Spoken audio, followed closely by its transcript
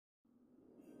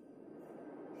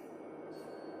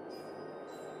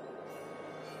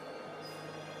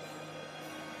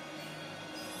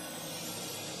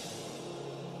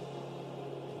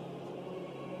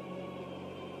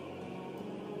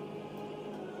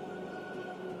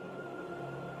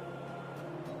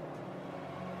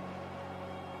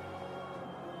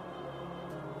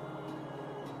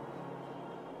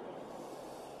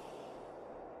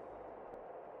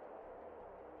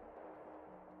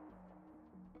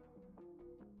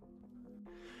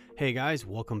Hey guys,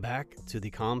 welcome back to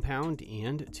the compound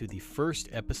and to the first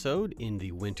episode in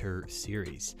the winter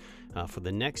series. For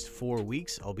the next 4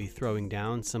 weeks, I'll be throwing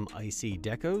down some icy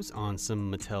decos on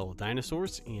some Mattel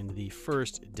dinosaurs, and the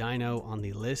first dino on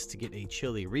the list to get a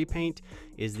chilly repaint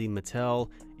is the Mattel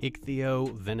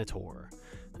Ichthyovenator.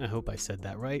 I hope I said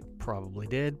that right. Probably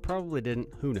did, probably didn't,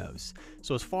 who knows.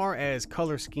 So as far as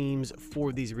color schemes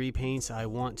for these repaints, I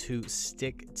want to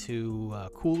stick to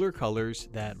cooler colors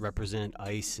that represent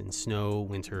ice and snow,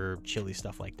 winter, chilly,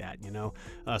 stuff like that, you know?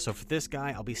 So for this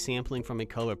guy, I'll be sampling from a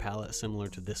color palette similar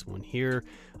to this one here,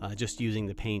 just using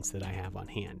the paints that I have on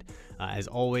hand. As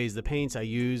always, the paints I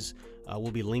use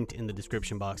will be linked in the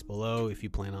description box below if you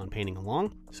plan on painting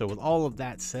along. So with all of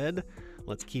that said,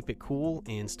 let's keep it cool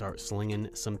and start slinging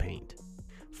some paint.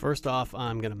 First off,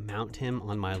 I'm going to mount him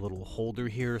on my little holder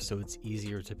here so it's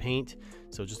easier to paint.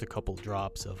 So just a couple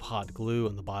drops of hot glue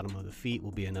on the bottom of the feet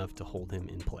will be enough to hold him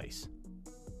in place.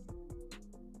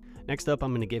 Next up,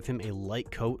 I'm going to give him a light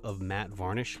coat of matte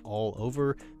varnish all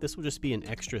over. This will just be an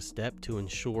extra step to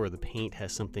ensure the paint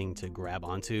has something to grab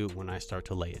onto when I start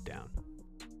to lay it down.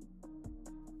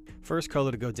 First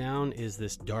color to go down is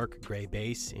this dark gray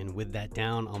base, and with that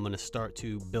down, I'm going to start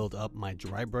to build up my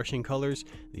dry brushing colors.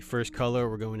 The first color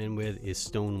we're going in with is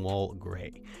Stonewall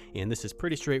Gray, and this is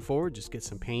pretty straightforward. Just get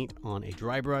some paint on a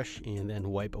dry brush and then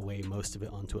wipe away most of it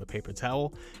onto a paper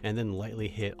towel, and then lightly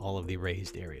hit all of the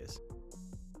raised areas.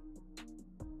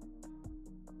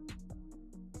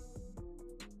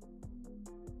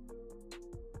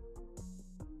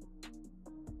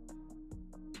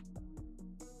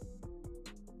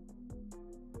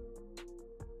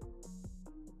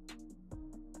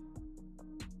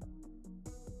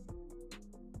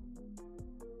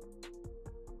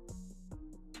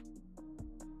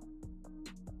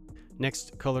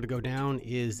 Next color to go down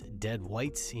is Dead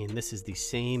Whites, and this is the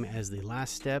same as the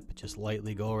last step. Just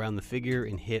lightly go around the figure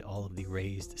and hit all of the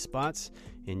raised spots.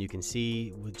 And you can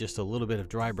see with just a little bit of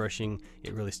dry brushing,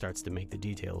 it really starts to make the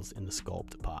details in the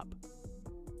sculpt pop.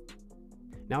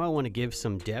 Now I want to give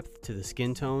some depth to the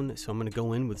skin tone, so I'm going to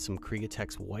go in with some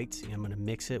Createx whites, and I'm going to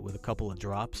mix it with a couple of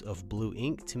drops of blue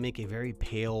ink to make a very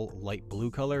pale light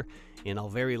blue color, and I'll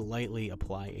very lightly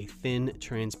apply a thin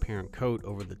transparent coat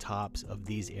over the tops of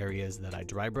these areas that I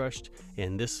dry brushed,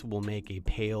 and this will make a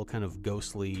pale kind of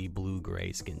ghostly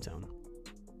blue-gray skin tone.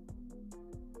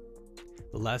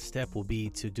 The last step will be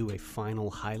to do a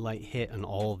final highlight hit on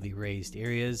all of the raised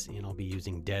areas, and I'll be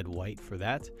using Dead White for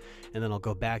that. And then I'll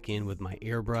go back in with my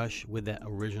airbrush with that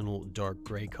original dark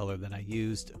gray color that I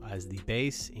used as the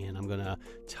base, and I'm gonna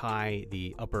tie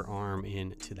the upper arm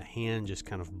into the hand, just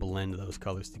kind of blend those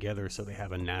colors together so they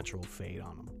have a natural fade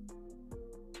on them.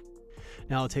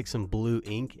 Now I'll take some blue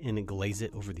ink and glaze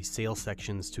it over the sail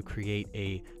sections to create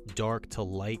a dark to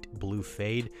light blue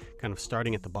fade, kind of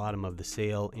starting at the bottom of the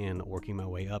sail and working my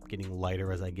way up, getting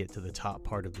lighter as I get to the top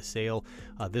part of the sail.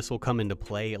 This will come into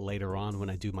play later on when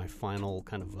I do my final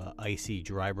kind of icy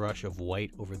dry brush of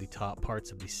white over the top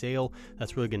parts of the sail.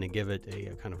 That's really going to give it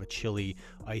a kind of a chilly,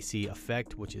 icy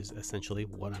effect, which is essentially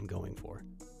what I'm going for.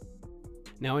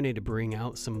 Now I need to bring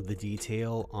out some of the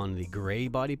detail on the gray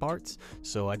body parts,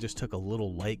 so I just took a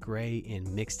little light gray and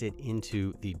mixed it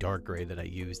into the dark gray that I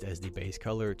used as the base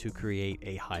color to create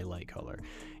a highlight color.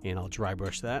 And I'll dry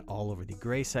brush that all over the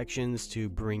gray sections to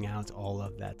bring out all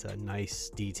of that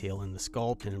nice detail in the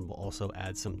sculpt, and it will also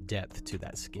add some depth to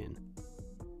that skin.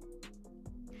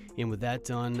 And with that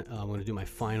done, I'm going to do my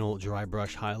final dry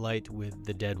brush highlight with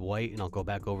the Dead White, and I'll go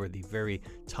back over the very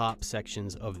top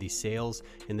sections of the sails,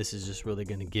 and this is just really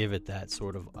going to give it that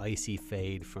sort of icy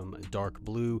fade from dark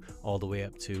blue all the way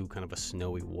up to kind of a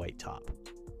snowy white top.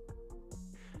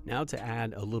 Now to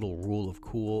add a little Rule of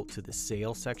Cool to the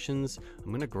sail sections, I'm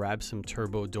going to grab some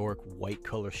Turbo Dork white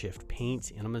color shift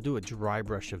paint, and I'm going to do a dry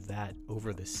brush of that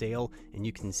over the sail, and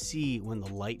you can see when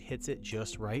the light hits it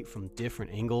just right from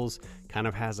different angles, kind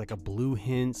of has like a blue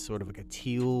hint, sort of like a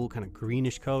teal kind of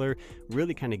greenish color,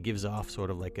 really kind of gives off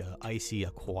sort of like a icy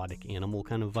aquatic animal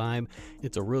kind of vibe.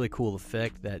 It's a really cool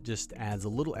effect that just adds a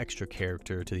little extra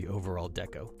character to the overall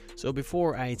deco. So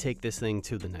before I take this thing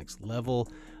to the next level,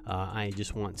 I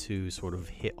just want to sort of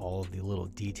hit all of the little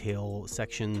detail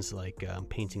sections, like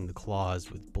painting the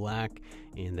claws with black,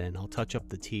 and then I'll touch up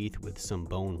the teeth with some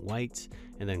bone white,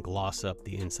 and then gloss up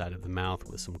the inside of the mouth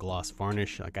with some gloss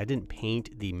varnish. Like, I didn't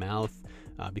paint the mouth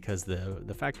because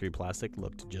the factory plastic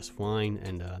looked just fine,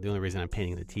 and the only reason I'm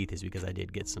painting the teeth is because I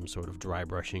did get some sort of dry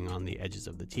brushing on the edges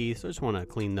of the teeth, so I just want to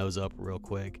clean those up real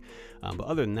quick. But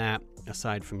other than that,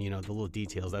 aside from, you know, the little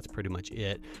details, that's pretty much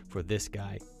it for this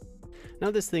guy. Now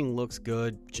this thing looks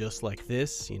good just like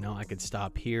this. You know, I could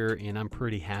stop here and I'm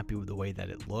pretty happy with the way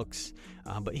that it looks.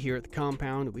 But here at the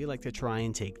compound, we like to try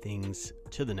and take things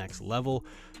to the next level.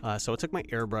 So I took my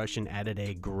airbrush and added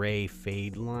a gray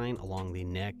fade line along the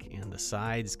neck and the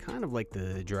sides, kind of like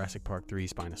the Jurassic Park 3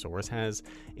 Spinosaurus has.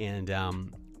 And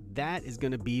that is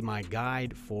going to be my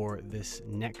guide for this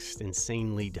next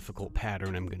insanely difficult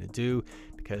pattern I'm going to do,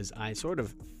 because I sort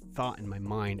of thought in my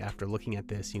mind after looking at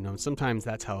this, you know, sometimes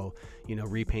that's how, you know,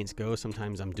 repaints go.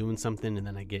 Sometimes I'm doing something and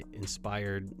then I get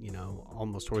inspired, you know,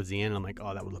 almost towards the end. I'm like,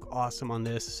 oh, that would look awesome on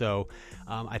this. So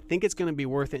I think it's going to be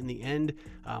worth it in the end,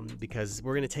 because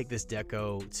we're going to take this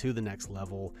deco to the next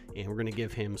level and we're going to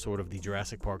give him sort of the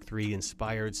Jurassic Park 3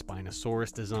 inspired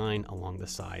Spinosaurus design along the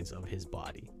sides of his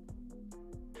body.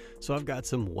 So I've got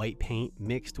some white paint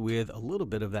mixed with a little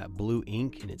bit of that blue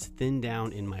ink, and it's thinned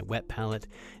down in my wet palette.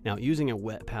 Now, using a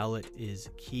wet palette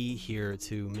is key here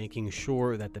to making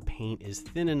sure that the paint is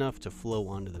thin enough to flow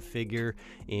onto the figure,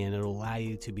 and it'll allow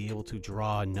you to be able to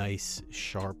draw nice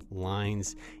sharp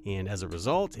lines, and as a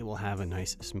result it will have a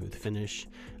nice smooth finish.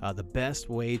 The best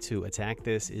way to attack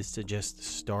this is to just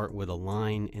start with a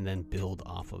line and then build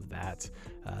off of that.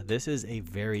 This is a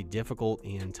very difficult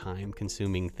and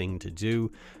time-consuming thing to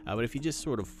do, but if you just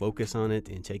sort of focus on it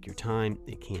and take your time,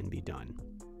 it can be done.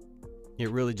 It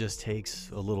really just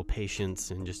takes a little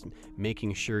patience and just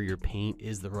making sure your paint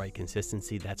is the right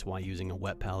consistency. That's why using a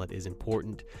wet palette is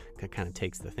important. It kind of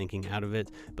takes the thinking out of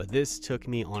it. But this took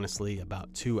me honestly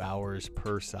about 2 hours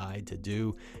per side to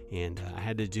do, and I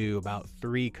had to do about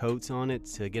 3 coats on it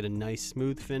to get a nice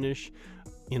smooth finish.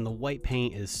 And the white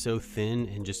paint is so thin,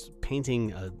 and just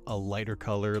painting a lighter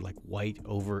color like white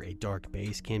over a dark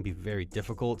base can be very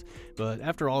difficult. But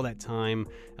after all that time,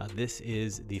 this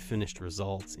is the finished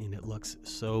result, and it looks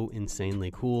so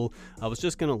insanely cool. I was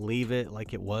just gonna leave it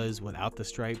like it was without the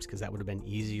stripes because that would have been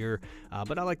easier,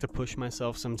 but I like to push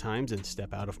myself sometimes and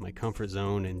step out of my comfort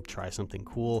zone and try something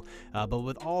cool. But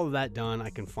with all of that done, I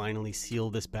can finally seal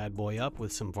this bad boy up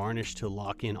with some varnish to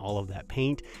lock in all of that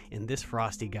paint, and this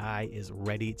frosty guy is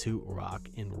ready to rock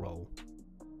and roll.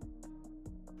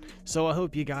 So I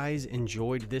hope you guys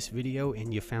enjoyed this video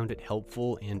and you found it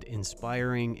helpful and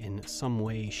inspiring in some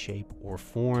way, shape, or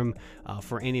form.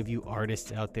 For any of you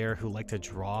artists out there who like to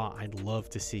draw, I'd love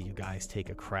to see you guys take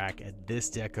a crack at this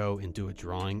deco and do a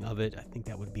drawing of it. I think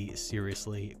that would be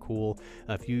seriously cool.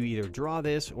 If you either draw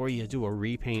this or you do a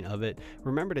repaint of it,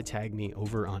 remember to tag me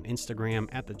over on Instagram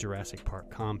at the Jurassic Park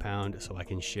compound so I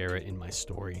can share it in my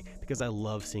story, because I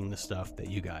love seeing the stuff that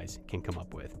you guys can come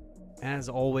up with. As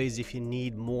always, if you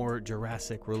need more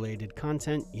Jurassic related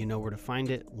content, you know where to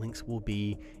find it. Links will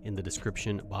be in the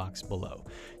description box below.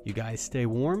 You guys stay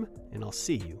warm, and I'll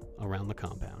see you around the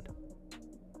compound.